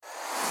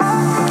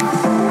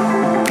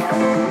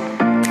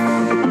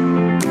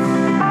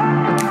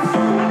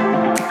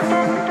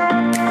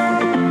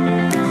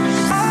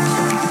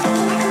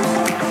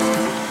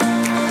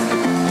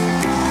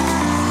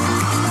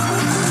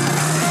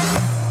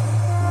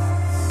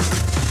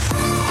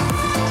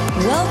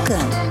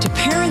Welcome to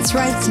Parents'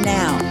 Rights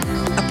Now,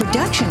 a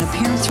production of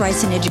Parents'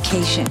 Rights in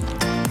Education,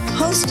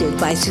 hosted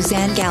by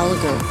Suzanne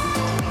Gallagher.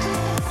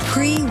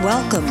 PRE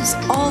welcomes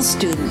all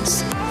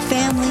students,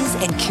 families,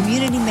 and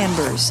community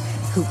members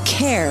who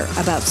care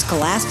about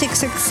scholastic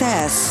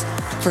success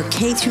for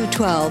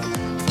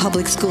K-12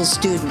 public school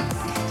student.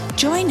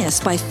 Join us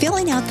by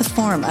filling out the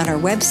form on our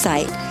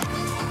website.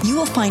 You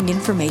will find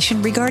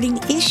information regarding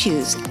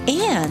issues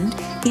and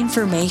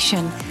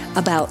information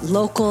about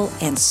local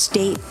and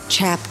state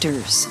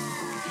chapters.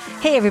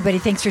 Hey everybody,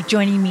 thanks for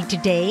joining me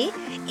today.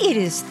 It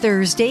is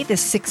Thursday, the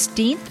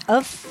 16th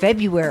of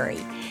February,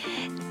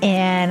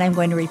 and I'm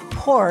going to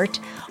report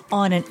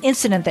on an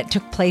incident that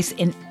took place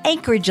in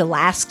Anchorage,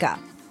 Alaska.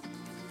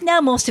 Now,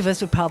 most of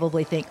us would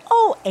probably think,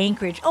 oh,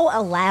 Anchorage, oh,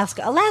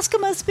 Alaska. Alaska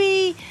must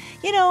be,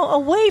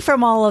 away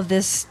from all of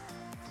this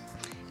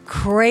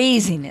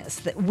craziness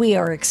that we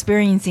are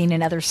experiencing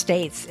in other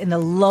states in the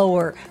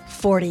lower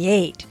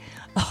 48.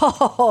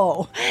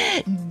 Oh,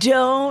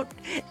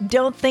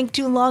 don't think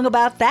too long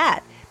about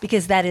that,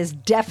 because that is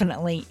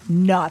definitely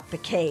not the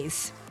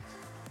case.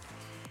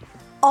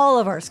 All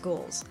of our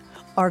schools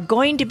are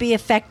going to be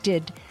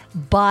affected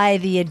by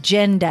the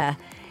agenda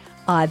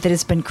that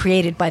has been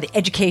created by the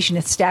education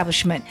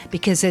establishment,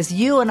 because as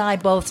you and I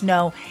both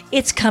know,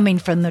 it's coming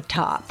from the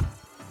top.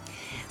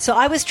 So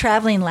I was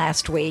traveling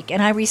last week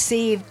and I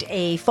received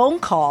a phone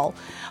call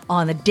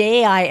on the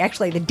day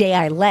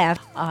I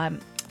left,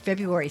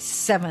 February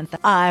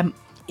 7th.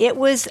 It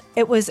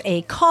was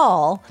a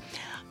call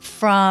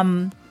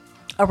from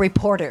a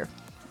reporter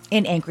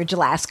in Anchorage,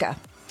 Alaska,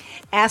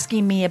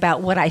 asking me about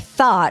what I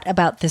thought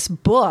about this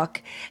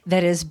book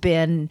that has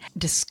been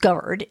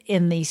discovered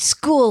in the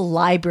school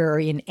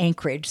library in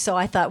Anchorage. So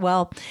I thought,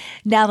 well,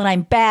 now that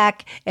I'm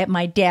back at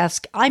my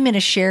desk, I'm going to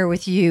share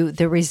with you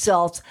the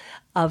results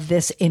of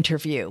this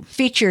interview,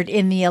 featured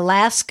in the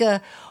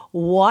Alaska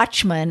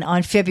Watchman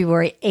on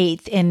February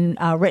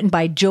 8th, written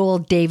by Joel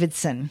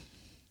Davidson.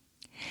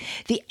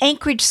 The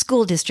Anchorage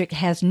School District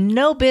has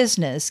no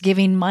business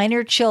giving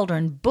minor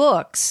children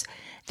books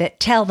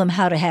that tell them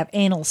how to have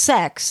anal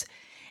sex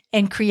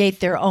and create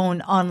their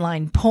own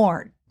online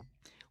porn.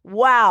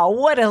 Wow,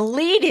 what a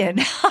lead-in.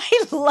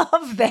 I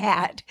love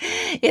that.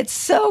 It's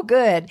so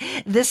good.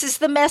 This is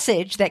the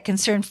message that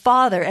concerned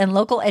father and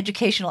local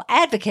educational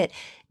advocate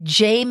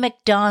Jay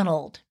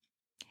McDonald.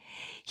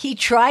 He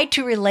tried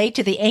to relate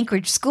to the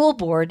Anchorage School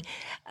Board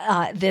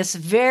this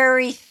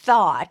very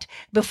thought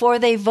before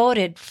they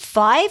voted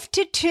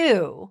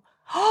 5-2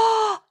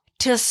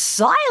 to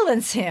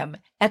silence him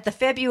at the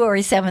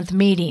February 7th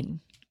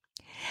meeting.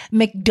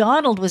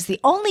 McDonald was the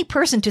only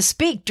person to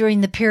speak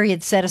during the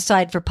period set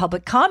aside for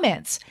public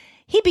comments.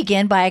 He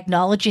began by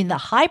acknowledging the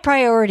high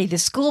priority the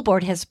school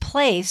board has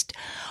placed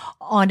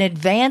on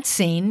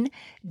advancing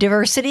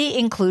diversity,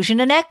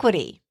 inclusion, and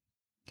equity.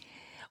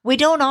 We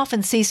don't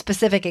often see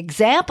specific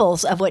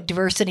examples of what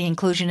diversity,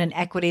 inclusion, and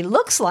equity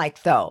looks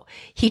like, though,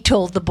 he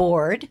told the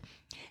board.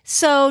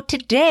 So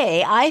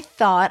today, I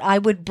thought I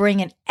would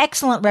bring an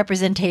excellent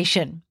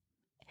representation.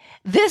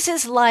 This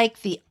is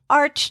like the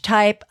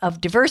archetype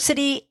of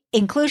diversity,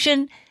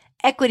 inclusion,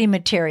 equity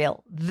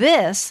material.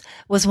 This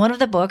was one of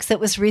the books that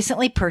was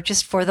recently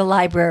purchased for the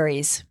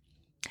libraries.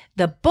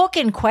 The book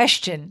in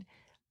question,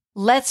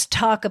 Let's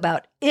Talk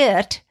About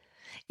It,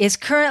 is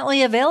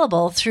currently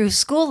available through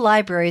school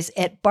libraries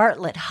at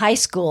Bartlett High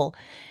School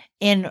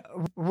in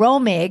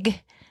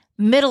Romig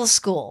Middle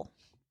School.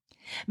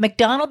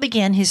 McDonald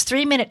began his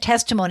 3-minute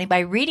testimony by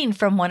reading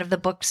from one of the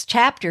book's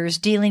chapters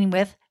dealing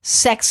with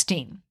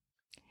sexting.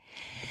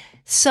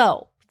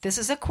 So, this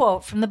is a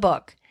quote from the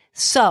book.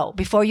 So,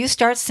 before you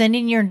start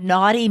sending your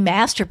naughty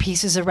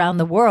masterpieces around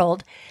the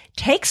world,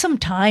 take some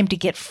time to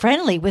get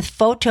friendly with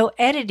photo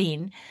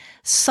editing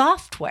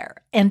software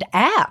and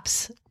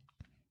apps.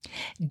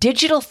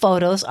 Digital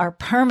photos are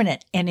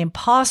permanent and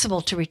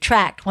impossible to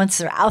retract once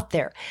they're out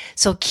there,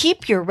 so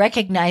keep your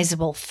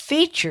recognizable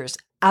features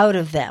out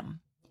of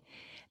them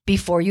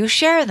before you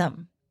share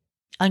them,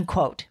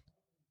 unquote.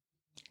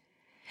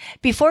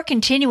 Before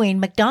continuing,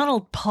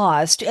 McDonald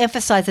paused to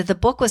emphasize that the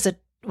book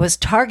was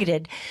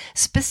targeted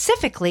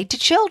specifically to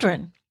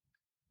children.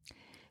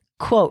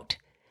 Quote,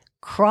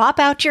 crop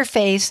out your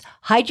face,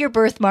 hide your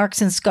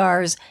birthmarks and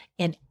scars,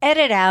 and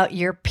edit out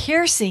your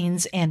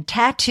piercings and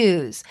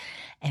tattoos.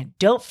 And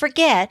don't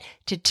forget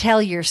to tell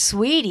your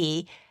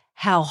sweetie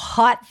how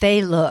hot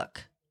they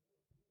look.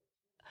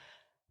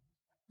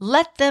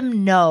 Let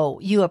them know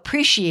you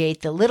appreciate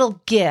the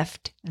little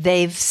gift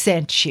they've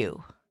sent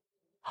you.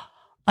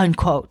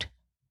 Unquote.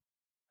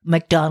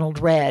 McDonald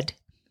read.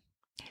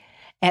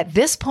 At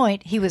this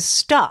point, he was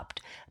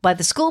stopped by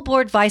the school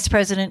board vice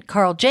president,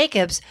 Carl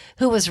Jacobs,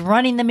 who was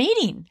running the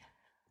meeting.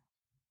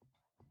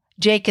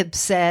 Jacobs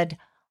said,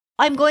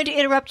 I'm going to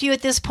interrupt you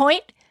at this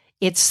point.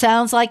 It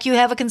sounds like you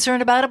have a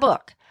concern about a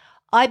book.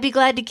 I'd be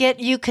glad to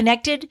get you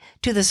connected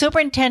to the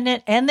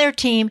superintendent and their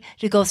team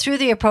to go through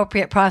the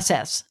appropriate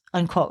process,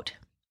 unquote.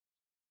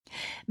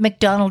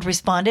 McDonald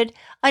responded,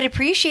 I'd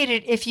appreciate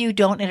it if you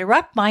don't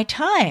interrupt my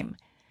time.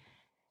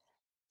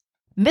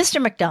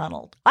 Mr.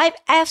 McDonald, I've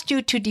asked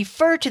you to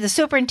defer to the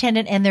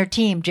superintendent and their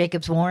team,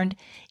 Jacobs warned.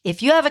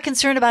 If you have a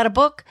concern about a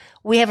book,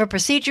 we have a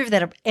procedure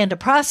and a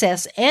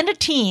process and a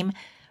team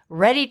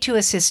ready to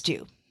assist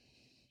you.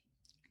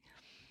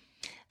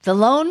 The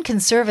lone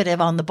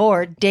conservative on the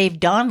board, Dave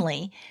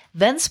Donnelly,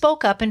 then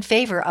spoke up in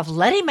favor of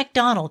letting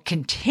McDonald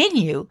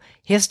continue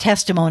his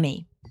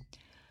testimony.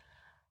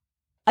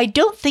 I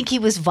don't think he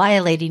was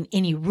violating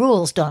any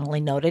rules,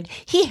 Donnelly noted.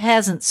 He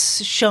hasn't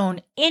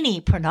shown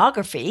any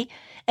pornography,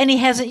 and he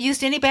hasn't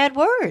used any bad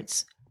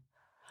words.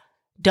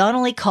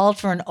 Donnelly called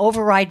for an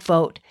override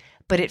vote,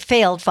 but it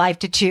failed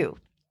 5-2.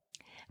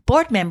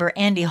 Board member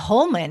Andy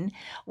Holman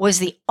was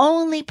the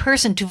only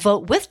person to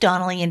vote with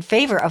Donnelly in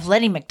favor of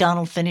letting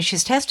McDonald finish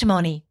his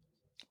testimony.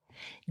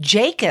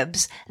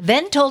 Jacobs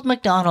then told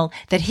McDonald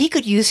that he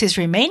could use his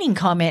remaining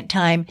comment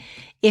time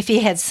if he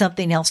had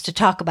something else to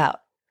talk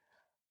about.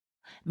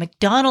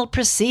 McDonald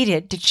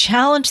proceeded to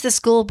challenge the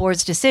school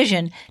board's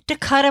decision to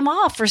cut him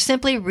off for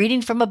simply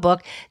reading from a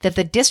book that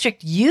the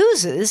district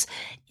uses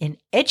in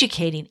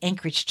educating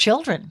Anchorage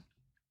children.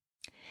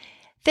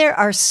 There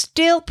are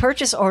still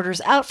purchase orders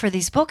out for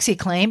these books, he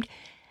claimed,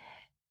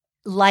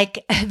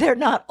 like they're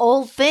not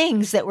old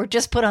things that were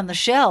just put on the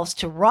shelves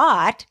to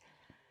rot.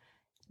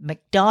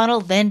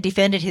 McDonald then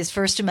defended his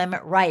First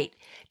Amendment right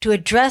to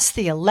address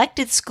the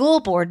elected school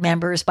board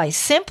members by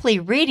simply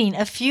reading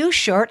a few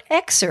short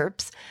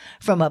excerpts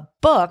from a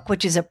book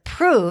which is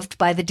approved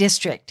by the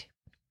district.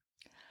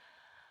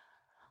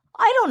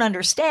 I don't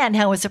understand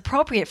how it's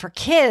appropriate for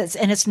kids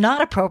and it's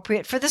not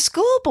appropriate for the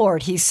school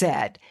board, he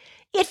said.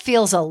 It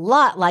feels a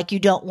lot like you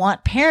don't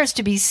want parents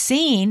to be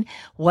seeing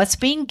what's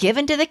being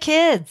given to the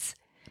kids.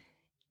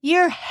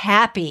 You're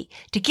happy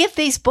to give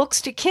these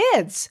books to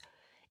kids.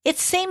 It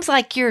seems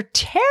like you're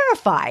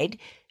terrified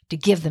to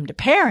give them to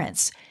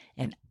parents,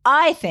 and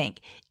I think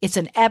it's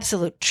an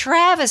absolute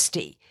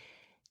travesty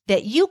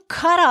that you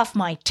cut off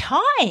my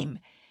time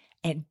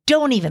and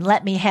don't even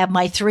let me have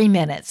my 3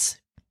 minutes.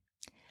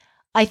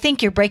 I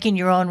think you're breaking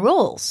your own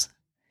rules.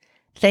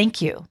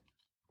 Thank you.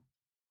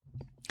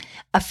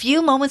 A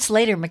few moments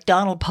later,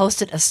 McDonald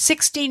posted a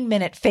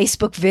 16-minute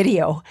Facebook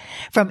video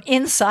from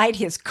inside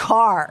his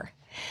car,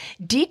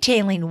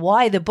 detailing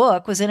why the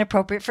book was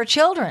inappropriate for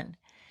children.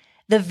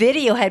 The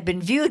video had been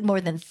viewed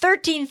more than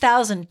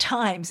 13,000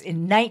 times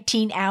in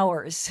 19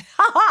 hours.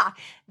 Ha ha!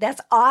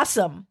 That's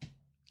awesome.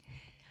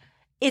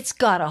 It's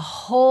got a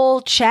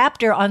whole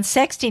chapter on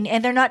sexting,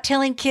 and they're not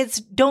telling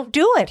kids don't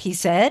do it, he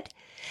said.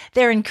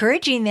 They're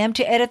encouraging them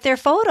to edit their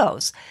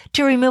photos,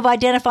 to remove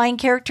identifying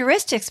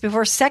characteristics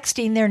before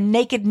sexting their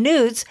naked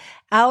nudes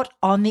out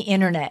on the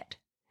internet.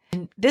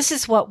 And this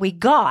is what we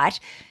got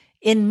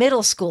in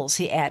middle schools,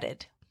 he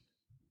added.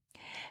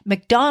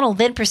 McDonald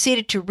then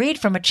proceeded to read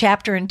from a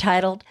chapter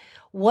entitled,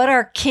 What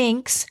Are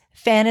Kinks,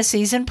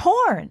 Fantasies, and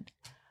Porn?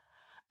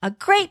 A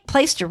great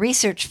place to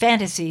research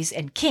fantasies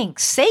and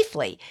kinks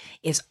safely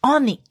is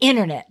on the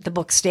internet, the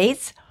book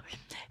states.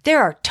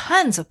 There are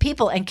tons of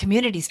people and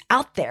communities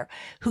out there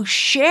who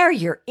share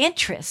your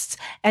interests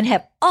and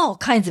have all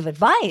kinds of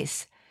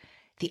advice.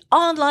 The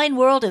online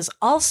world is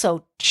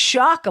also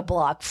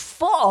chock-a-block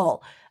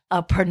full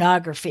of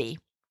pornography.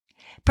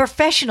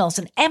 Professionals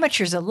and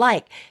amateurs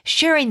alike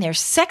sharing their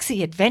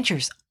sexy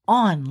adventures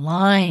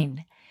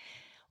online.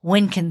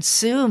 When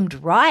consumed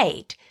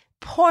right,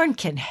 porn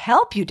can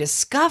help you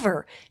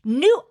discover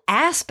new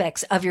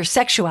aspects of your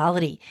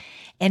sexuality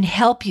and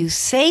help you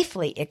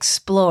safely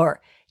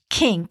explore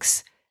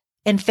kinks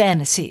and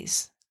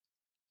fantasies.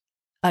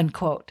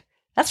 Unquote.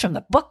 That's from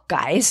the book,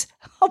 guys.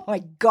 Oh my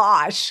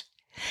gosh.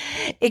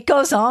 It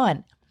goes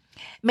on.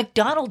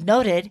 McDonald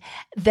noted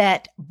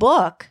that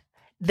book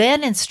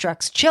then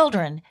instructs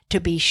children to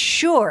be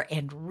sure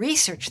and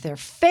research their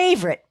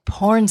favorite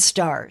porn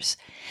stars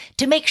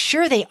to make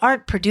sure they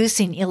aren't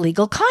producing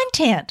illegal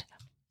content.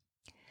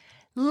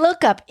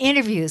 Look up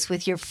interviews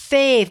with your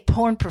fave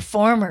porn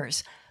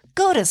performers.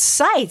 Go to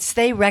sites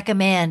they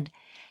recommend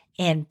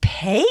and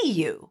pay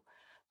you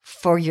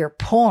for your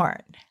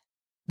porn,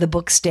 the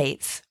book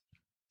states.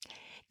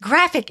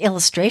 Graphic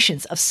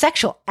illustrations of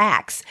sexual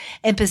acts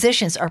and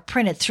positions are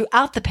printed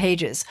throughout the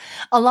pages,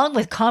 along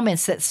with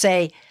comments that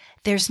say,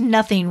 there's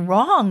nothing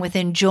wrong with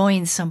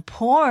enjoying some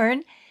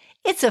porn.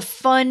 It's a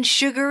fun,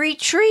 sugary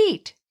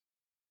treat.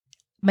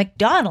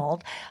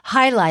 McDonald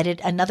highlighted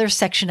another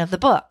section of the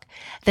book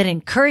that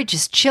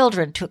encourages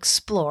children to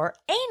explore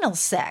anal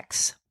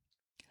sex.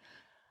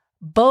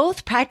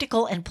 Both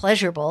practical and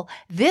pleasurable,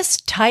 this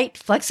tight,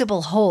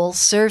 flexible hole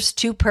serves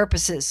two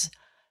purposes,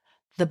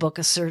 the book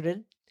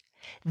asserted.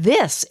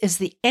 This is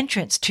the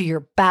entrance to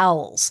your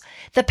bowels,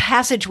 the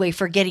passageway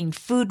for getting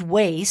food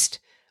waste,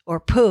 or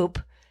poop,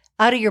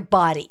 out of your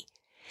body.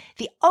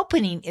 The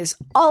opening is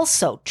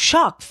also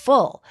chock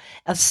full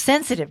of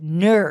sensitive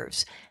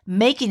nerves,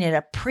 making it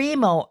a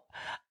primo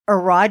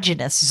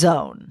erogenous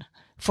zone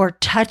for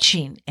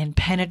touching and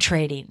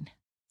penetrating.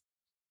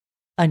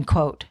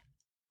 Unquote.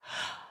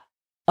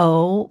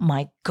 Oh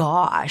my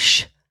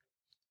gosh.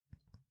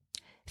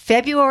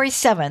 February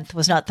 7th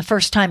was not the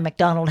first time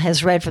McDonald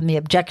has read from the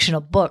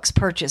objectionable books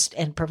purchased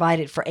and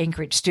provided for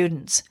Anchorage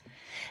students.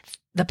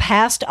 The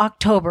past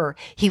October,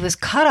 he was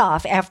cut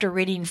off after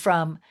reading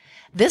from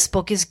This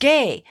Book is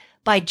Gay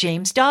by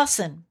James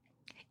Dawson.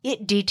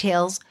 It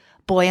details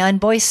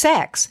boy-on-boy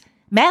sex,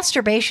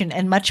 masturbation,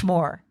 and much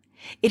more.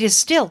 It is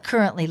still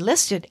currently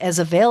listed as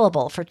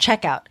available for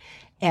checkout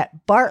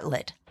at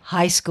Bartlett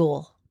High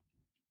School.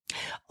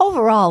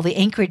 Overall, the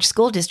Anchorage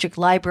School District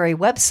Library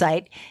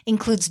website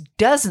includes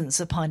dozens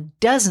upon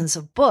dozens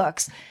of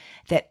books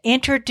that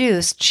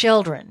introduce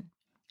children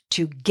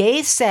to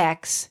gay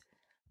sex,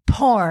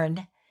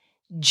 porn,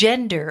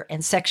 gender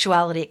and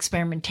sexuality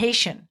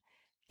experimentation,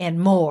 and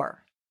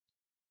more.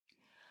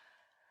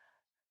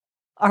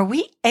 Are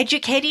we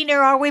educating or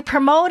are we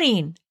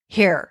promoting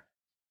here?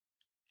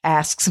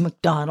 Asks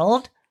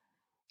McDonald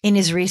in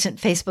his recent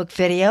Facebook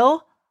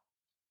video.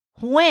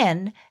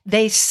 When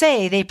they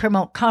say they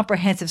promote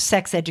comprehensive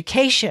sex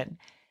education,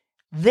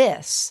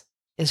 this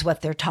is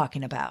what they're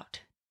talking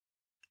about.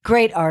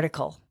 Great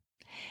article.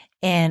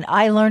 And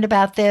I learned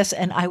about this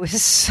and I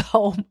was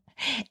so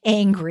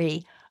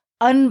angry.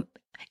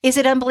 Is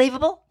it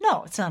unbelievable?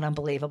 No, it's not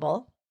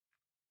unbelievable.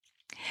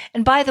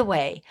 And by the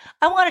way,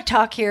 I want to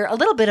talk here a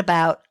little bit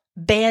about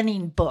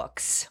banning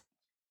books.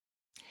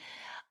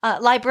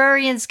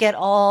 Librarians get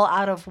all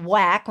out of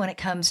whack when it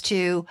comes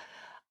to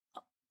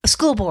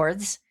school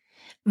boards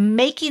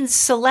making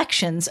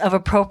selections of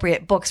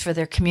appropriate books for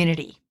their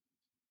community.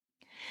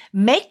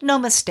 Make no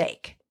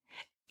mistake,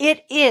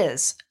 it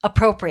is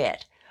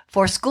appropriate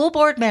for school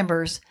board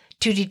members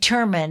to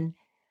determine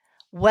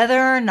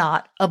whether or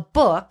not a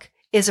book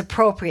is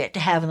appropriate to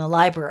have in the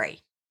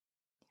library.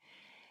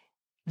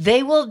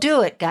 They will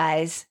do it,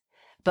 guys,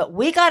 but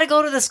we got to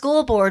go to the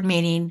school board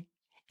meeting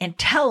and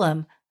tell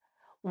them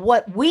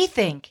what we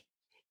think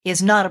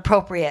is not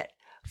appropriate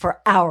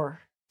for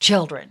our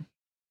children.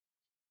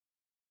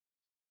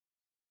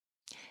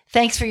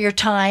 Thanks for your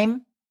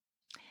time.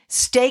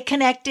 Stay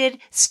connected,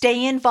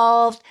 stay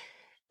involved,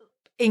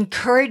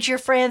 encourage your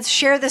friends,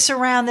 share this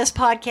around this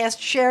podcast,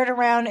 share it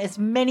around as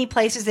many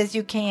places as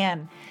you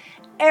can.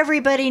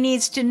 Everybody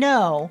needs to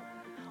know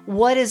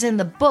what is in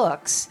the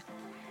books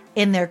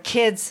in their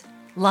kids'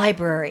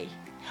 library.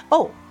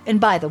 Oh, and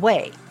by the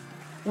way,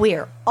 we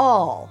are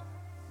all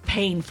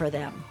paying for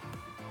them.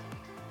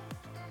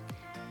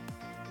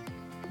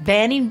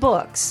 Banning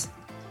books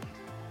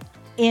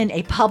in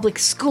a public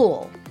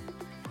school,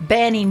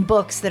 banning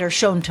books that are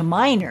shown to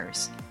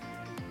minors,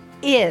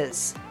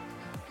 is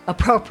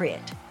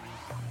appropriate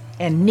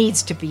and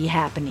needs to be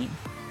happening.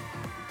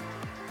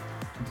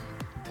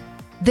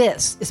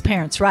 This is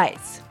Parents'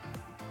 Rights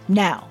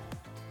Now.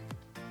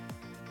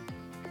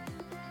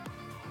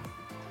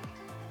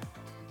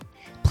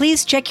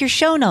 Please check your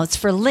show notes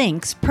for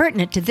links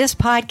pertinent to this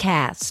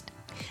podcast.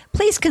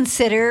 Please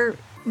consider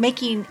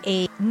making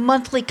a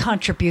monthly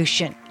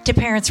contribution to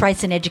Parents'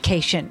 Rights in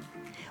Education.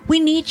 We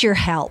need your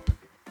help.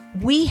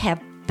 We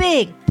have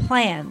big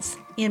plans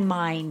in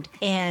mind,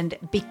 and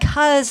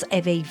because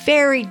of a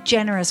very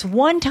generous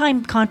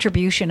one-time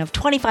contribution of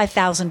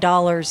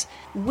 $25,000,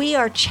 we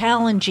are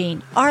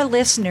challenging our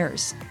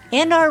listeners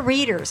and our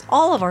readers,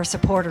 all of our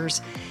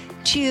supporters,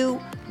 to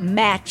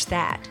match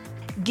that.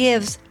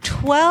 Gives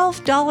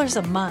 $12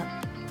 a month.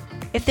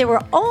 If there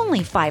were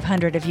only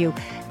 500 of you,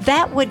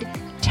 that would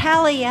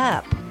tally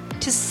up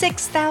to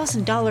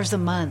 $6,000 a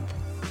month,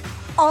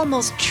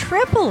 almost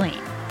tripling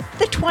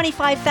the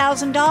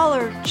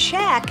 $25,000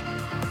 check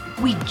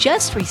we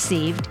just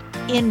received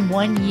in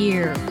 1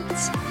 year.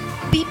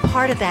 Be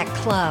part of that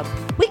club.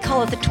 We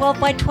call it the 12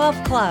 by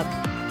 12 Club.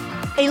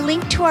 A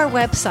link to our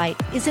website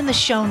is in the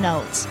show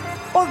notes,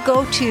 or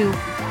go to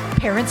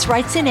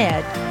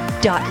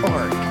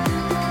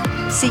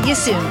parentsrightsined.org. See you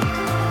soon.